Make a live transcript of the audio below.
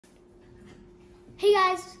Hey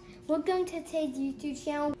guys, welcome to today's YouTube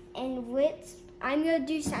channel, and I'm gonna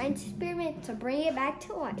do science experiment to bring it back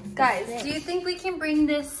to life. Guys, do you think we can bring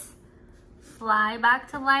this fly back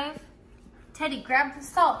to life? Teddy, grab the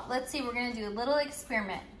salt. Let's see, we're gonna do a little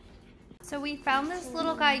experiment. So we found this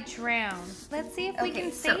little guy drowned. Let's see if we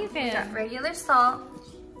can save him. We got regular salt.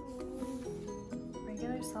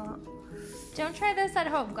 Regular salt. Don't try this at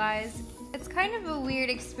home, guys. It's kind of a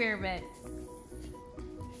weird experiment.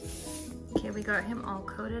 Okay, we got him all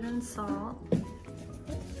coated in salt. And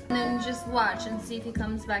then just watch and see if he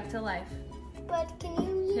comes back to life. But can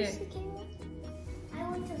you use the camera? I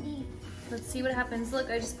want to leave. Let's see what happens. Look,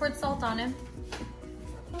 I just poured salt on him.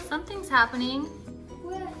 Something's happening.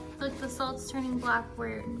 Where? Look, the salt's turning black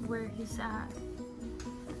where he's at.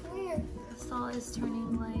 Where? The salt is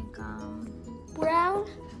turning like, brown?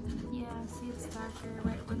 Yeah, see, it's darker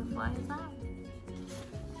right where the fly is at.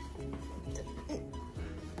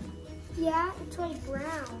 Yeah, it's like brown.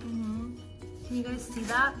 Mm-hmm. Can you guys see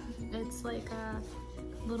that? It's like a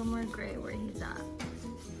little more gray where he's at.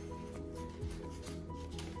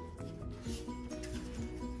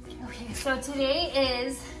 Okay, so today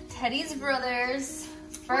is Teddy's brother's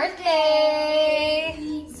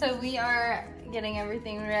birthday. So we are getting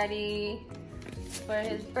everything ready for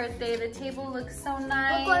his birthday. The table looks so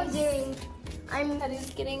nice. Look what I'm doing. Teddy's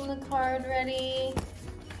getting the card ready.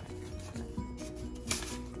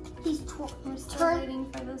 He's waiting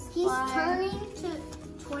for this fly. turning to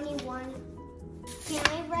 21. Can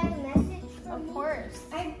I write a message from Of course.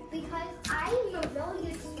 Because I'm a really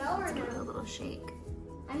good speller Give it a now. little shake.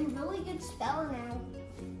 I'm a really good speller now.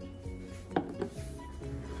 Okay,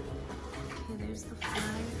 there's the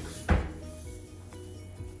fly.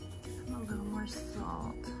 Give him a little more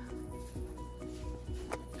salt.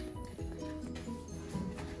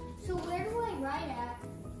 So where do I write at?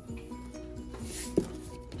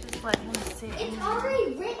 Just let him sit. It's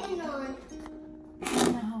already written on.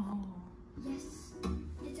 No. Yes,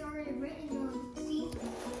 it's already written on. See?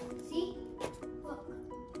 See? Look.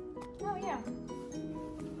 Oh, yeah.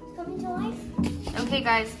 It's coming to life. Okay,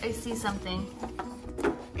 guys, I see something.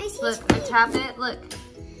 I see. Look, I tap it. Look.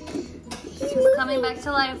 He's coming back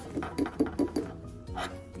to life.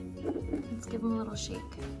 Let's give him a little shake.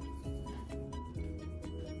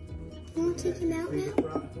 You want to take him out now?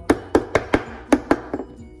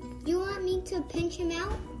 You want me to pinch him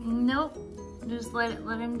out? Nope. Just let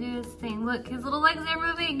him do his thing. Look, his little legs are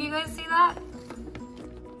moving. Do you guys see that?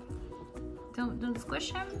 Don't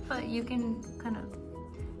squish him, but you can kind of.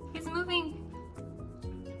 He's moving.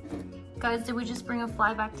 Guys, did we just bring a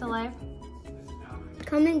fly back to life?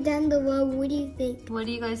 Comment down below. What do you think? What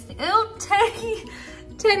do you guys think? Oh, Teddy!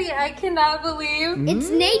 Teddy, I cannot believe It's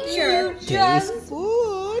nature. you just.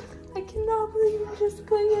 I cannot believe you just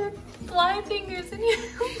put your fly fingers in your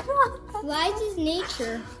mouth. Flies is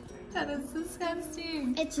nature. That is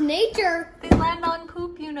disgusting. It's nature. They land on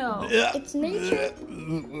poop, you know. It's nature.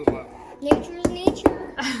 Nature is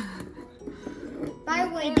nature. By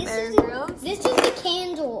the way, this is the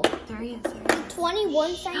candle. There he is. The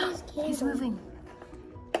 21 size candle. He's moving.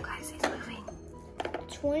 Guys, he's moving.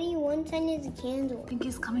 21 size candle. I think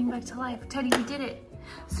he's coming back to life. Teddy, you did it.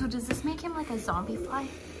 So does this make him like a zombie fly?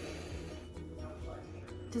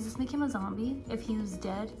 Does this make him a zombie if he was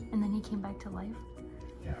dead and then he came back to life?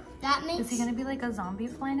 That means Is he gonna be like a zombie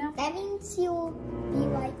fly now? that means he'll be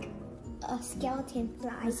like a skeleton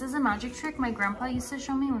fly. This is a magic trick my grandpa used to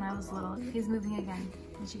show me when I was little. He's moving again.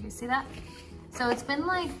 Did you guys see that? So it's been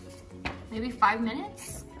like maybe 5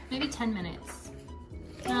 minutes, maybe 10 minutes.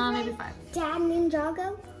 Maybe 5. Dad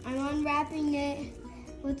Ninjago, I'm unwrapping it.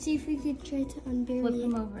 Let's see if we could try to unbury Flip it.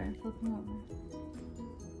 him over. Flip him over.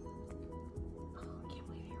 Oh, I can't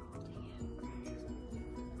believe you're holding him.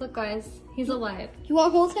 Look, guys, he's alive. You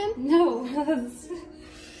want to hold him? No.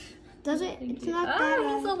 Does it? It's not that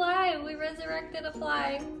He's alive. We resurrected a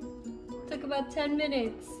fly. Took about 10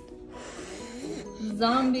 minutes.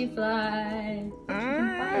 Zombie fly.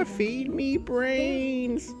 Feed me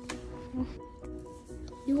brains.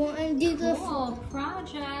 You want to do the Cool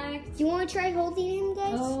project. You want to try holding him,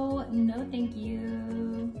 guys? Oh, no thank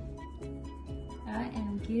you. I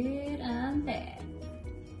am good on that.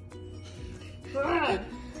 Guys,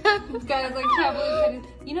 I can't believe it.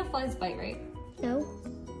 You know flies bite, right? No.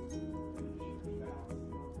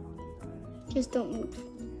 Just don't move.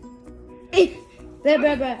 Blah,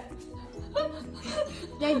 blah, blah.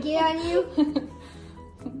 Did I get on you?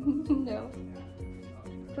 No.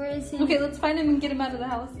 Where is he? Okay, let's find him and get him out of the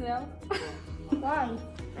house now. Why?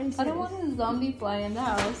 I don't want a zombie fly in the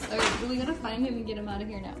house. Alright, we gotta find him and get him out of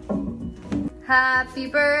here now. Happy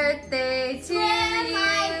birthday to you.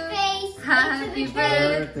 My face Happy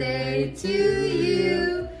birthday to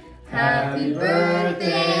you. Happy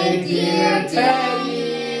birthday, dear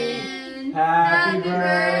Teddy. Happy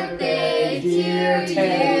birthday, dear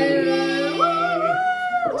Teddy.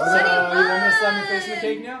 What do you want me to slam your face in the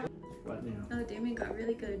cake now? What now? Oh, Damien got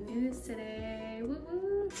really good news today. Woo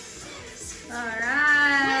woo.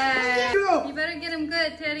 Alright. You better get him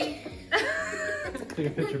good, Teddy. Take a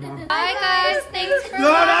picture, Mom. Bye guys, thanks for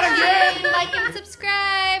not watching. again! Like and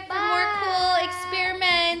subscribe for more cool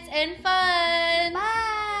experiments and fun.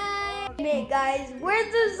 Bye. Hey guys,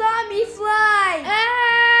 where's the zombie fly?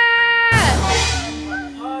 Ah!